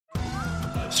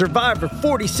Survivor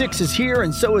 46 is here,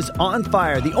 and so is On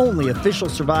Fire, the only official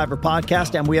Survivor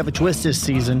podcast, and we have a twist this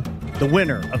season. The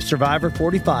winner of Survivor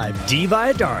 45, Dee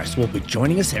Valladares, will be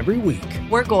joining us every week.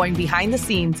 We're going behind the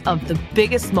scenes of the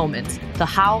biggest moments, the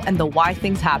how and the why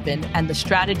things happen, and the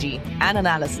strategy and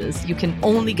analysis you can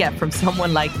only get from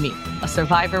someone like me, a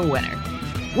Survivor winner.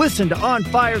 Listen to On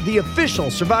Fire, the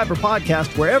official Survivor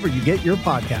podcast, wherever you get your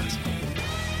podcast.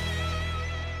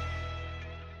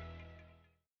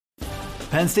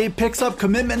 Penn State picks up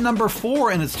commitment number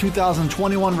 4 in its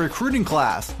 2021 recruiting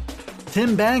class.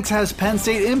 Tim Banks has Penn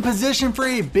State in position for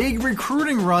a big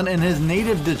recruiting run in his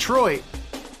native Detroit.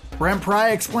 Brent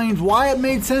Pry explains why it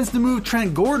made sense to move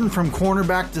Trent Gordon from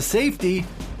cornerback to safety,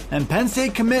 and Penn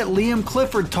State commit Liam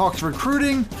Clifford talks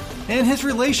recruiting and his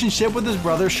relationship with his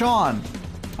brother Sean.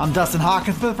 I'm Dustin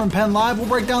Hawkinsmith from Penn Live. We'll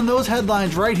break down those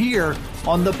headlines right here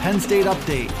on the Penn State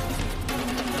Update.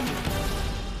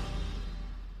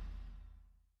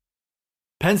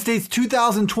 Penn State's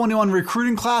 2021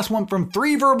 recruiting class went from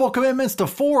 3 verbal commitments to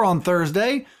 4 on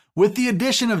Thursday, with the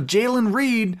addition of Jalen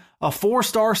Reed, a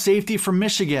 4-star safety from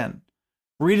Michigan.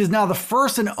 Reed is now the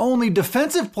first and only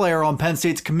defensive player on Penn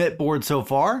State's commit board so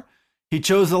far. He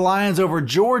chose the Lions over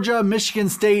Georgia, Michigan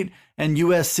State, and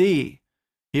USC.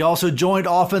 He also joined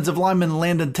offensive lineman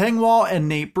Landon Tengwall and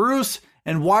Nate Bruce,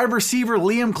 and wide receiver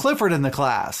Liam Clifford in the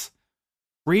class.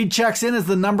 Reed checks in as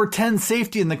the number 10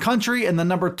 safety in the country and the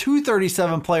number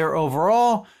 237 player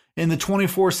overall in the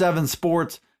 24/7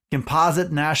 Sports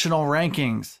composite national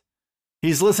rankings.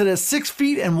 He's listed at 6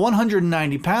 feet and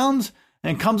 190 pounds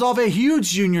and comes off a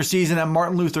huge junior season at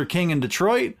Martin Luther King in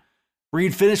Detroit.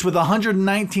 Reed finished with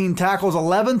 119 tackles,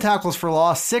 11 tackles for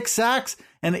loss, 6 sacks,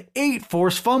 and 8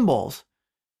 forced fumbles.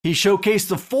 He showcased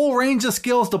the full range of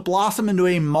skills to blossom into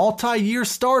a multi-year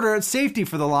starter at safety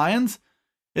for the Lions.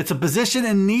 It's a position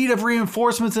in need of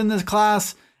reinforcements in this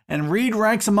class, and Reed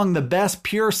ranks among the best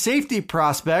pure safety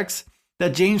prospects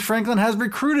that James Franklin has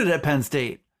recruited at Penn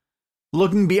State.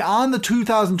 Looking beyond the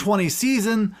 2020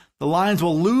 season, the Lions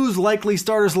will lose likely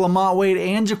starters Lamont Wade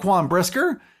and Jaquan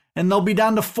Brisker, and they'll be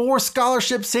down to 4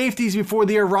 scholarship safeties before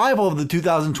the arrival of the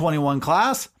 2021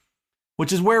 class,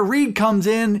 which is where Reed comes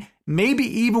in, maybe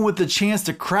even with the chance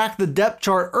to crack the depth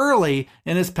chart early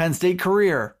in his Penn State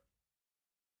career.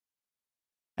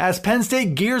 As Penn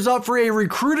State gears up for a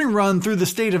recruiting run through the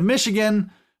state of Michigan,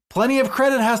 plenty of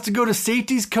credit has to go to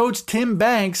safeties coach Tim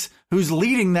Banks, who's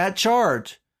leading that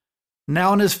charge.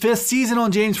 Now in his 5th season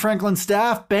on James Franklin's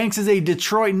staff, Banks is a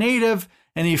Detroit native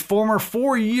and a former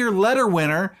 4-year letter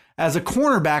winner as a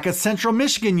cornerback at Central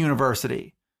Michigan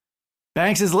University.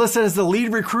 Banks is listed as the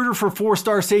lead recruiter for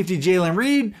 4-star safety Jalen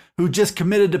Reed, who just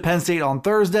committed to Penn State on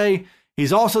Thursday.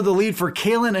 He's also the lead for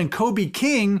Kalen and Kobe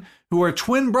King, who are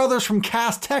twin brothers from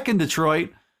Cass Tech in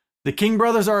Detroit. The King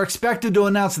brothers are expected to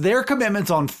announce their commitments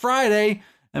on Friday,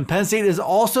 and Penn State is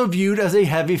also viewed as a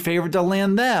heavy favorite to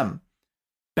land them.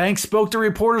 Banks spoke to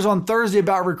reporters on Thursday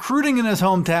about recruiting in his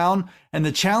hometown and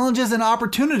the challenges and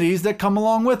opportunities that come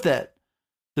along with it.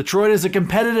 Detroit is a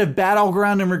competitive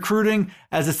battleground in recruiting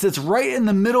as it sits right in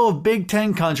the middle of Big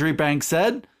Ten country, Banks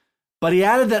said. But he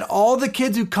added that all the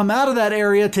kids who come out of that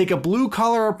area take a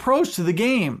blue-collar approach to the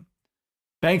game.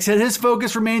 Banks said his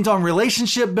focus remains on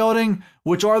relationship building,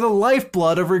 which are the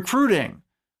lifeblood of recruiting.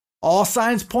 All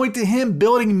signs point to him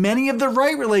building many of the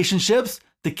right relationships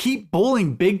to keep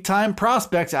bullying big-time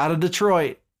prospects out of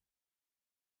Detroit.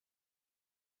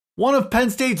 One of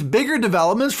Penn State's bigger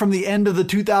developments from the end of the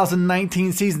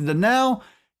 2019 season to now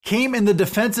came in the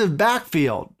defensive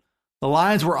backfield. The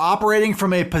Lions were operating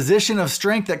from a position of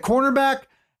strength at cornerback,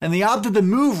 and they opted to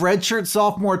move redshirt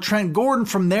sophomore Trent Gordon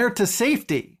from there to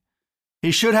safety.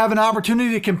 He should have an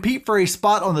opportunity to compete for a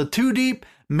spot on the 2-deep,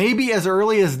 maybe as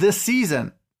early as this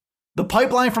season. The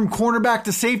pipeline from cornerback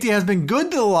to safety has been good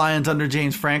to the Lions under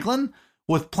James Franklin,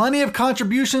 with plenty of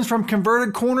contributions from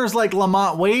converted corners like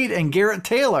Lamont Wade and Garrett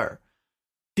Taylor.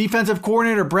 Defensive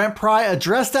coordinator Brent Pry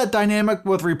addressed that dynamic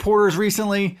with reporters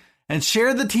recently and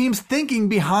shared the team's thinking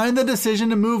behind the decision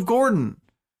to move Gordon.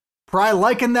 Pry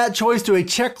likened that choice to a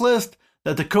checklist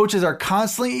that the coaches are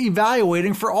constantly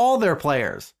evaluating for all their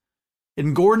players.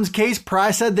 In Gordon's case,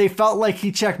 Pry said they felt like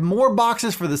he checked more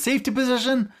boxes for the safety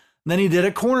position than he did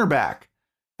at cornerback.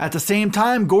 At the same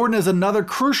time, Gordon is another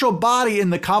crucial body in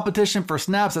the competition for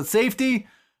snaps at safety,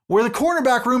 where the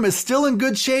cornerback room is still in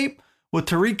good shape with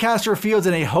Tariq Castro-Fields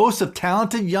and a host of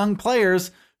talented young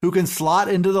players who can slot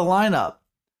into the lineup.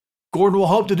 Gordon will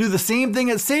hope to do the same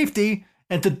thing at safety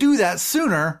and to do that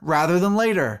sooner rather than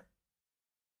later.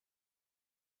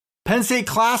 Penn State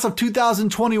class of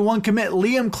 2021 commit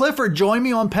Liam Clifford joined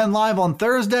me on Penn Live on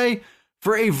Thursday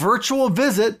for a virtual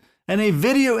visit and a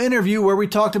video interview where we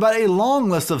talked about a long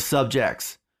list of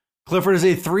subjects. Clifford is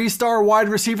a 3-star wide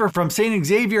receiver from St.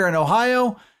 Xavier in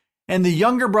Ohio and the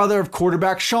younger brother of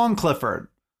quarterback Sean Clifford.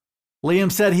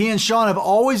 Liam said he and Sean have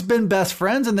always been best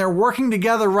friends and they're working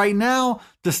together right now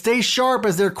to stay sharp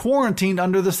as they're quarantined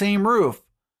under the same roof.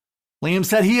 Liam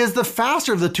said he is the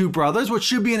faster of the two brothers, which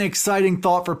should be an exciting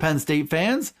thought for Penn State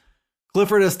fans.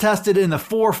 Clifford has tested in the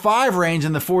 4.5 range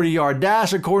in the 40-yard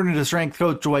dash, according to strength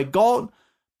coach Dwight Galt,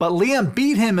 but Liam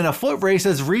beat him in a foot race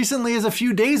as recently as a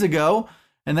few days ago,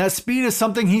 and that speed is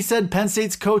something he said Penn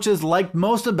State's coaches liked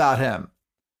most about him.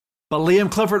 But Liam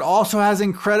Clifford also has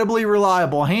incredibly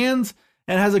reliable hands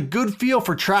and has a good feel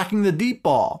for tracking the deep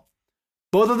ball.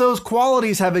 Both of those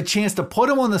qualities have a chance to put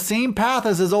him on the same path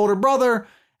as his older brother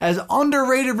as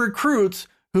underrated recruits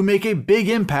who make a big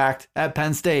impact at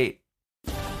Penn State.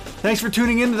 Thanks for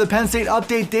tuning in to the Penn State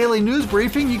Update Daily News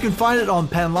Briefing. You can find it on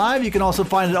Penn Live. You can also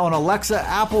find it on Alexa,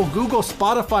 Apple, Google,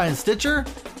 Spotify, and Stitcher.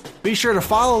 Be sure to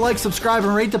follow, like, subscribe,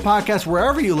 and rate the podcast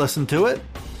wherever you listen to it.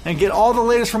 And get all the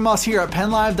latest from us here at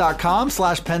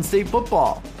PennLive.com/Penn State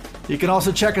Football. You can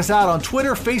also check us out on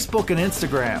Twitter, Facebook, and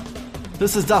Instagram.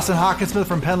 This is Dustin Hawkinsmith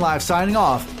from Penn Live signing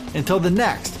off until the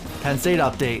next Penn State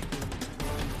Update.